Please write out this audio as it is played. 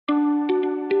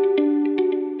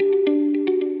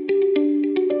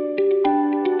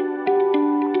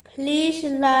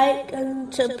like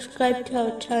and subscribe to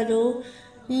our channel.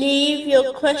 Leave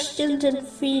your questions and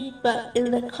feedback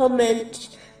in the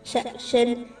comments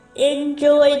section.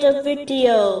 Enjoy the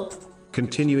video.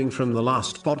 Continuing from the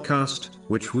last podcast,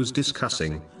 which was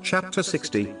discussing chapter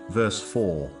 60, verse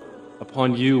 4.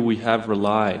 Upon you we have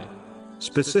relied.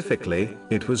 Specifically,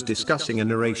 it was discussing a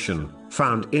narration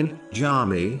found in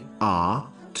Jami'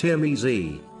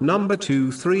 Tirmizi, number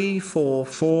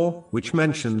 2344, which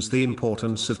mentions the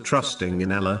importance of trusting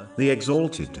in Allah, the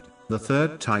Exalted. The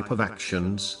third type of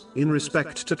actions, in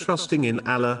respect to trusting in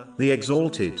Allah, the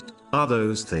Exalted, are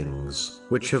those things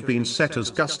which have been set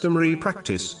as customary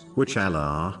practice, which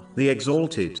Allah, the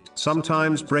Exalted,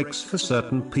 sometimes breaks for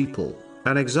certain people.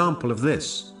 An example of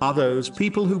this are those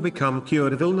people who become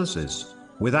cured of illnesses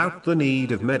without the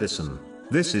need of medicine.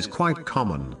 This is quite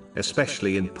common,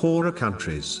 especially in poorer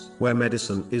countries, where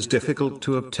medicine is difficult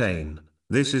to obtain.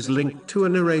 This is linked to a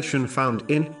narration found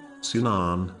in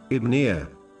Sunan Ibn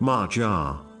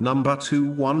Majah, number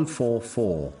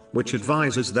 2144, which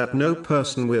advises that no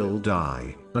person will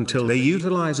die until they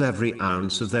utilize every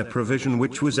ounce of their provision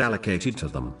which was allocated to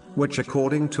them, which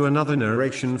according to another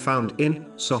narration found in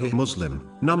Sahih Muslim,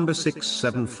 number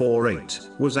 6748,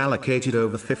 was allocated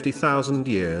over 50,000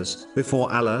 years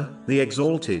before Allah, the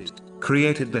Exalted,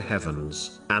 created the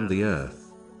heavens and the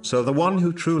earth. So the one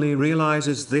who truly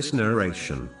realizes this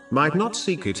narration might not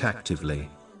seek it actively,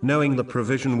 knowing the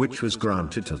provision which was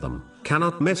granted to them,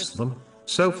 cannot miss them.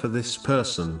 So for this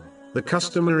person, the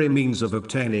customary means of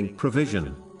obtaining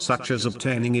provision, such as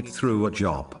obtaining it through a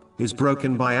job, is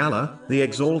broken by Allah, the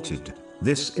Exalted.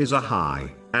 This is a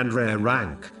high and rare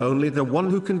rank. Only the one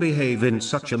who can behave in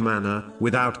such a manner,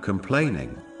 without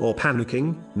complaining, or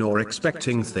panicking, nor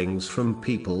expecting things from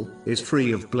people, is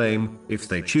free of blame, if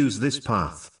they choose this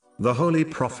path. The Holy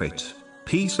Prophet,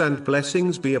 peace and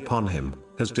blessings be upon him,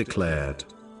 has declared,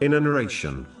 in a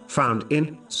narration found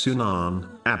in Sunan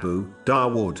Abu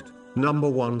Dawood, number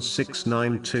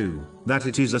 1692, that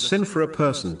it is a sin for a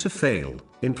person to fail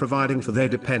in providing for their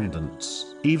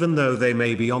dependents, even though they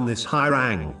may be on this high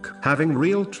rank. Having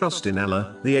real trust in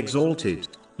Allah, the Exalted,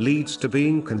 leads to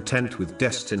being content with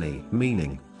destiny,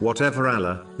 meaning, whatever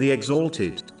Allah, the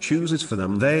Exalted, chooses for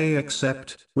them they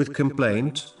accept, with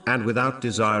complaint, and without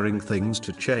desiring things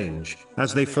to change,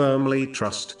 as they firmly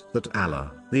trust that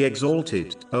Allah, the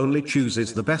Exalted, only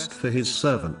chooses the best for His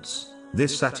servants.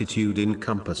 This attitude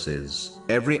encompasses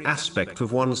every aspect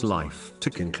of one's life. To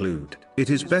conclude, it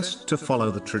is best to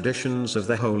follow the traditions of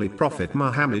the Holy Prophet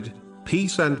Muhammad,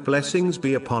 peace and blessings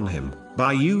be upon him,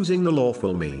 by using the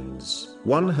lawful means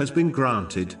one has been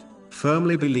granted,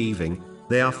 firmly believing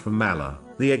they are from Allah,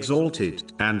 the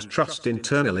Exalted, and trust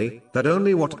internally that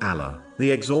only what Allah,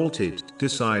 the Exalted,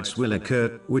 decides will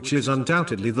occur, which is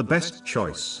undoubtedly the best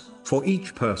choice for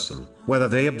each person, whether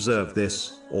they observe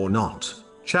this or not.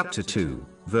 Chapter 2,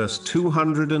 verse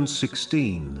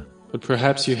 216. But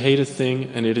perhaps you hate a thing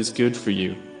and it is good for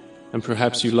you, and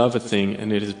perhaps you love a thing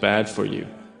and it is bad for you.